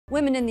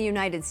Women in the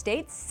United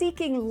States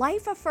seeking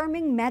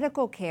life-affirming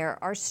medical care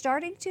are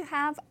starting to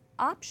have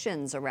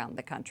options around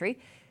the country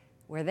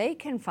where they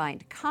can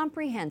find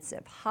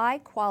comprehensive,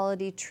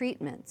 high-quality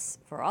treatments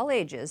for all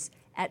ages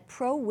at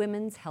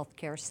pro-women's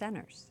healthcare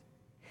centers.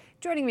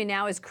 Joining me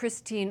now is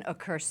Christine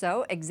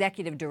Accurso,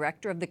 Executive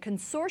Director of the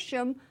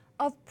Consortium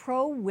of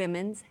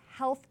Pro-Women's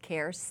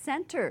Healthcare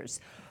Centers.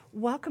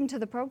 Welcome to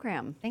the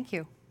program. Thank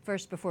you.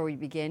 First, before we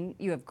begin,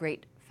 you have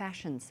great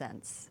fashion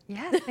sense.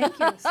 Yes, thank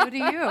you. So do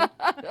you.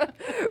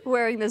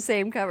 Wearing the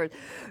same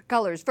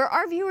colors. For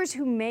our viewers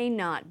who may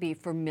not be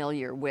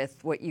familiar with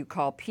what you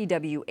call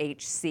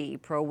PWHC,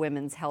 Pro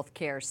Women's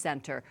Healthcare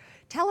Center,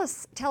 tell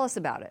us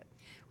about it.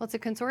 Well, it's a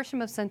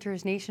consortium of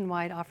centers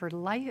nationwide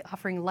offering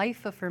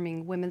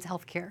life-affirming women's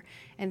health care.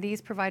 And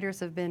these providers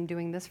have been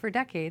doing this for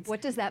decades.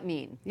 What does that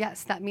mean?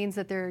 Yes, that means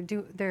that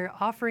they're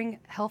offering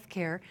health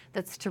care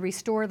that's to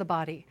restore the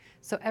body.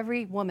 So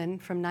every woman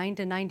from 9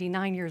 to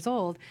 99 years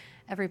old,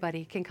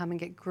 everybody can come and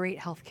get great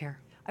health care.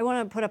 I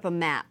want to put up a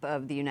map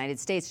of the United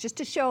States just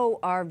to show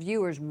our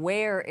viewers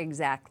where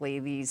exactly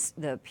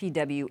the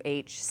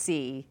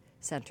PWHC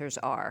centers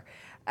are.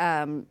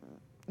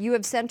 You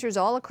have centers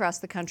all across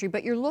the country,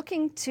 but you're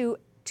looking to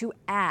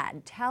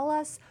add. Tell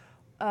us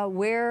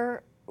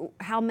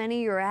how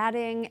many you're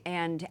adding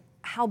and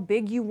how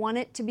big you want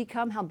it to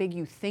become, how big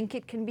you think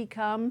it can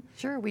become.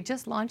 Sure, we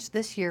just launched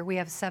this year. We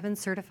have 7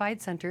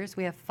 certified centers.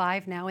 We have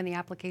 5 now in the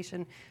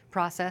application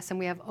process, and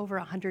we have over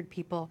 100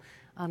 people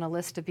on a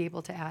list to be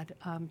able to add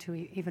to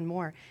even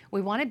more.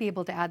 We want to be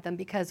able to add them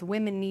because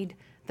women need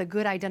the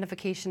good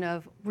identification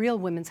of real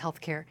women's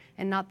health care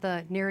and not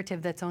the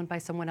narrative that's owned by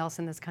someone else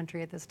in this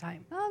country at this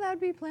time. Oh, that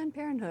would be Planned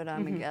Parenthood,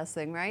 I'm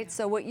guessing, right? Yeah.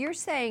 So what you're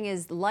saying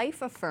is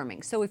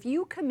life-affirming. So if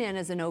you come in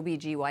as an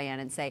OBGYN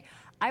and say,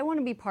 I want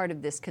to be part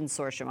of this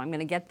consortium, I'm going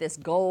to get this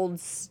gold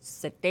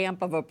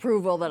stamp of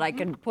approval that I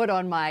can put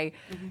on my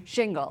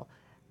shingle.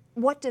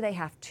 What do they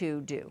have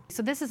to do?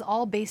 So this is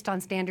all based on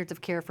standards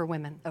of care for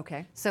women.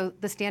 Okay. So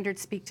the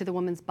standards speak to the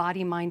woman's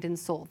body, mind, and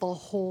soul, the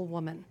whole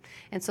woman.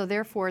 And so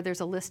therefore,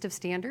 there's a list of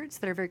standards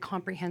that are very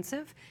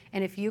comprehensive.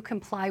 And if you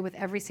comply with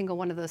every single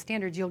one of those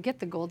standards, you'll get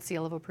the gold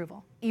seal of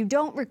approval. You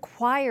don't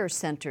require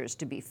centers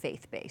to be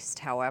faith-based,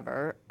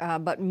 however,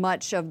 but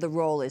much of the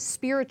role is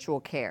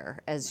spiritual care,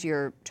 as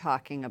you're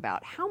talking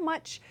about. How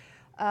much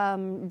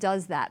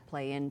does that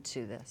play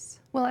into this?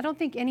 Well, I don't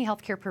think any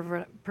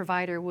healthcare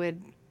provider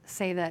would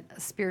say that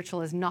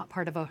spiritual is not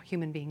part of a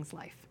human being's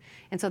life.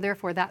 And so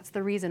therefore, that's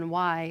the reason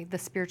why the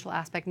spiritual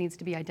aspect needs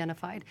to be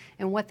identified.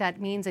 And what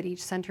that means at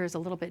each center is a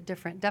little bit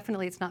different.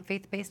 Definitely, it's not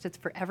faith-based. It's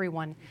for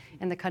everyone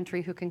in the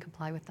country who can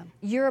comply with them.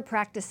 You're a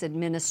practice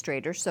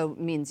administrator, so it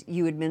means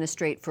you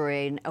administrate for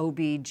an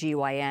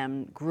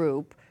OB/GYN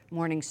group,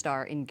 Morning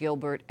Star in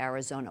Gilbert,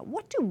 Arizona.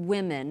 What do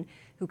women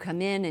who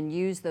come in and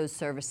use those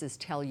services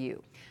tell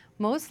you?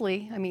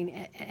 Mostly, I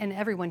mean, and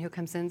everyone who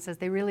comes in says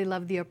they really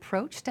love the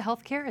approach to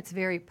healthcare. It's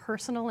very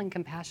personal and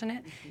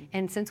compassionate.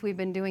 And since we've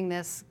been doing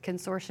this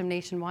consortium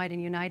nationwide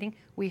and uniting,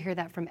 we hear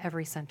that from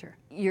every center.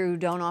 You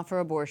don't offer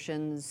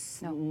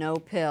abortions, no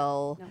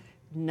pill,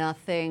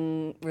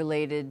 nothing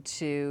related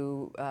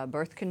to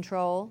birth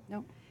control.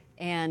 No.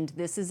 And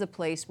this is a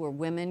place where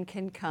women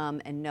can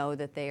come and know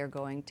that they are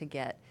going to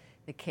get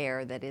the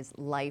care that is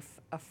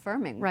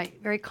life-affirming.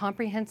 Right, very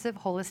comprehensive,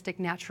 holistic,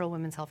 natural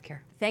women's health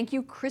care. Thank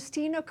you,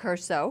 Christine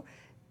Accurso,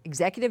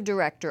 Executive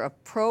Director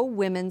of Pro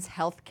Women's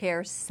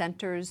Healthcare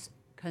Centers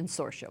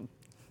Consortium.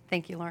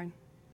 Thank you, Lauren.